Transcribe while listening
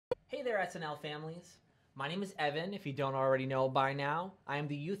Hey there, SNL families. My name is Evan, if you don't already know by now. I am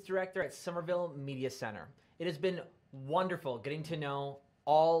the youth director at Somerville Media Center. It has been wonderful getting to know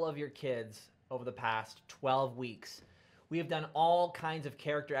all of your kids over the past 12 weeks. We have done all kinds of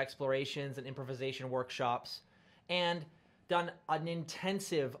character explorations and improvisation workshops and done an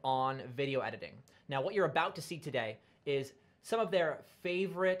intensive on video editing. Now, what you're about to see today is some of their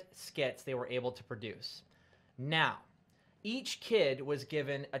favorite skits they were able to produce. Now, each kid was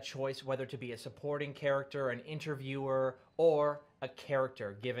given a choice whether to be a supporting character, an interviewer, or a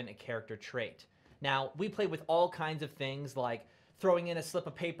character, given a character trait. Now, we played with all kinds of things like throwing in a slip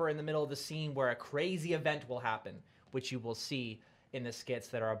of paper in the middle of the scene where a crazy event will happen, which you will see in the skits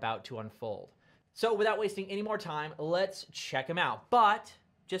that are about to unfold. So without wasting any more time, let's check them out. But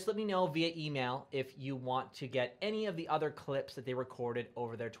just let me know via email if you want to get any of the other clips that they recorded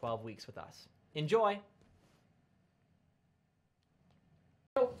over their 12 weeks with us. Enjoy!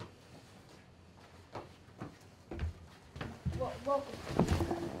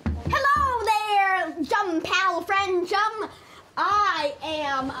 Hello there, Jum pal friend Jum. I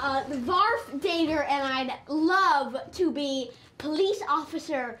am a Varf dater and I'd love to be police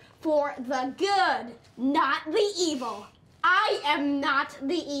officer for the good, not the evil. I am not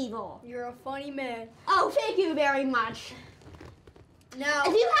the evil. You're a funny man. Oh, thank you very much. Now,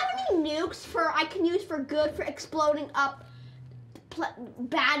 Do you have any nukes I can use for good for exploding up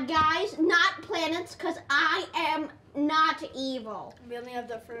bad guys, not planets, because I am not evil. we only have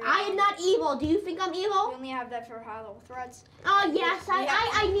that for. I am not evil. Do you think I'm We evil? only have that for high-level threats. Oh yes,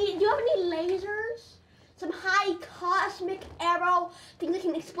 I need. Do you have any lasers? Some high cosmic arrow things that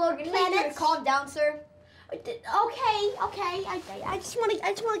can explode planets. Calm down, sir. Okay. I just want to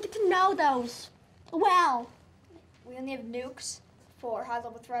get to know those. Well. We only have nukes for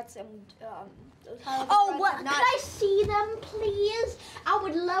high-level threats, and those high-level Oh, threats well, are could not. I see them, please? I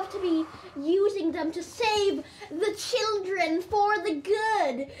would love to be using them to save the children for the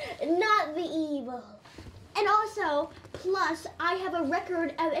good, not the evil. And also, plus, I have a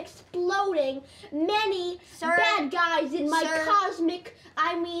record of exploding many bad guys in my cosmic,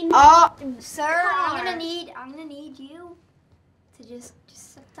 Sir, car. I'm gonna need you to just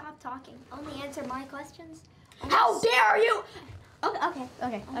stop talking. Only answer my questions. How dare you? Okay.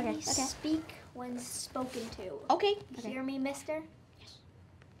 Only speak when spoken to. Okay. Hear me, mister? Yes.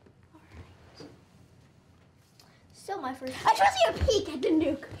 Alright. So my first I just want to see a peek at the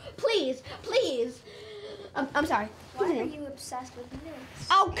nuke. Please. I'm sorry. Why are you obsessed with nukes?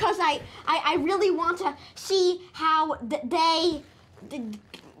 Oh, because I really want to see how they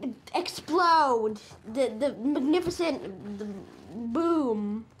explode. The magnificent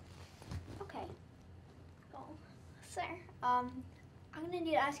boom. Okay. Well, sir, I'm gonna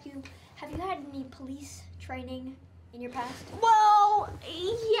need to ask you, have you had any police training in your past? Well,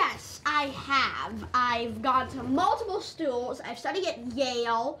 yes, I have. I've gone to multiple schools. I've studied at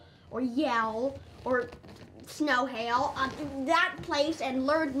Yale or Snow Hail, that place, and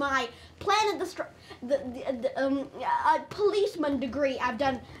learned my policeman degree. I've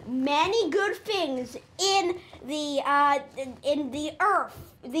done many good things in the Earth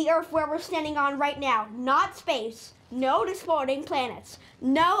where we're standing on right now. Not space. No exploding planets.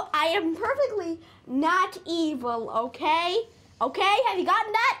 No, I am perfectly not evil. Okay? Okay? Have you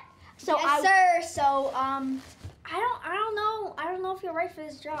gotten that? So Yes, sir. So, I don't know if you're right for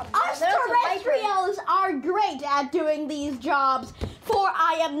this job. Us There's a right for it. terrestrials are great at doing these jobs, for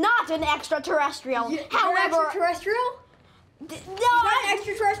I am not an extraterrestrial. However, extraterrestrial? no, Not an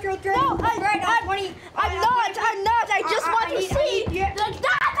extraterrestrial. I'm not. I just want to see.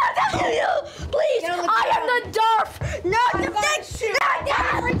 Please, I am the Darf, not the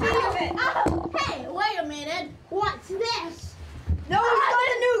Hey, wait a minute. What's this? No, he's got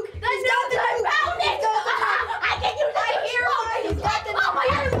the nuke. That's not the nuke. I can use that here. He's got the nuke. Oh my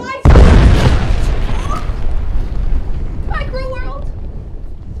God. Micro world.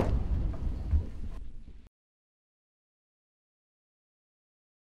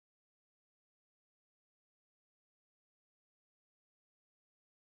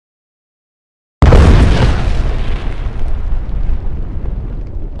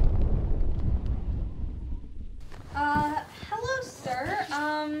 Hello, sir.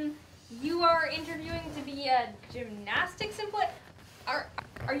 You are interviewing to be a gymnastics employee. Are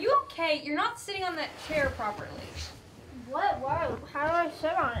you okay? You're not sitting on that chair properly. What? Why? How do I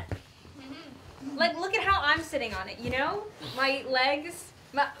sit on it? Like, look at how I'm sitting on it, you know? My legs,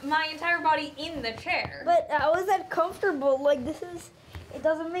 my entire body in the chair. But how is that comfortable? Like, it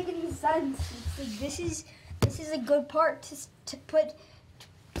doesn't make any sense. It's like, this is a good part to sit down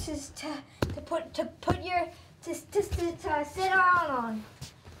on.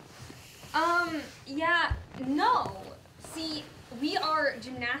 Yeah, no. See, we are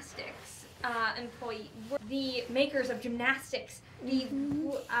gymnastics employee. We're the makers of gymnastics, the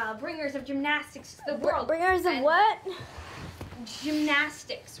bringers of gymnastics to the world. Bringers of And what?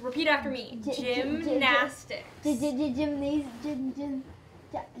 Gymnastics. Repeat after me. Gymnastics. Gymnastics.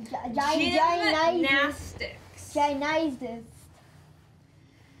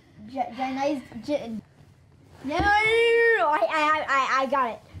 No, I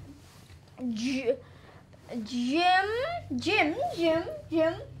got it. Gym.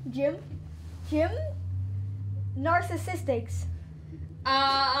 Narcissistics.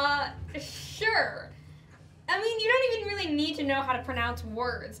 Sure. I mean, you don't even really need to know how to pronounce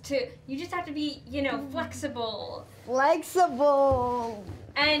words. You just have to be, flexible. Flexible.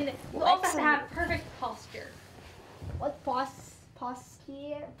 And you also have to have perfect posture. What posture?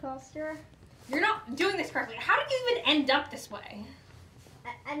 You're not doing this correctly. How did you even end up this way?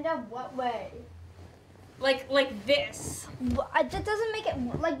 End up what way? Like this. That doesn't make it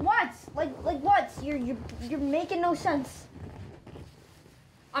like what? Like what? You're making no sense.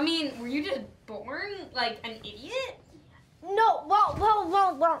 I mean, were you just born like an idiot? No. Well.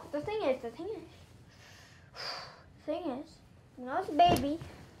 The thing is, when I was a baby,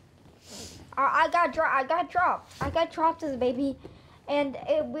 I got dropped. I got dropped as a baby, and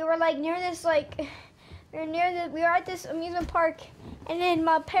we were like near this we were at this amusement park, and then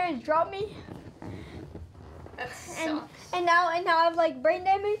my parents dropped me. That sucks. And now I have like brain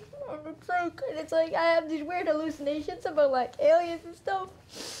damage, and it's like I have these weird hallucinations about like aliens and stuff,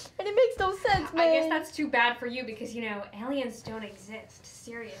 and it makes no sense, man. I guess that's too bad for you because aliens don't exist.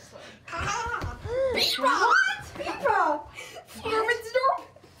 Seriously. What? What?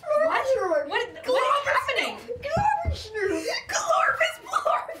 What's happening? What is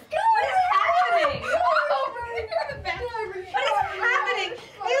happening? What is happening?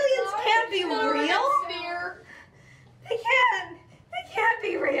 Aliens can't be real. They can't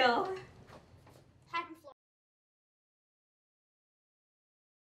be real.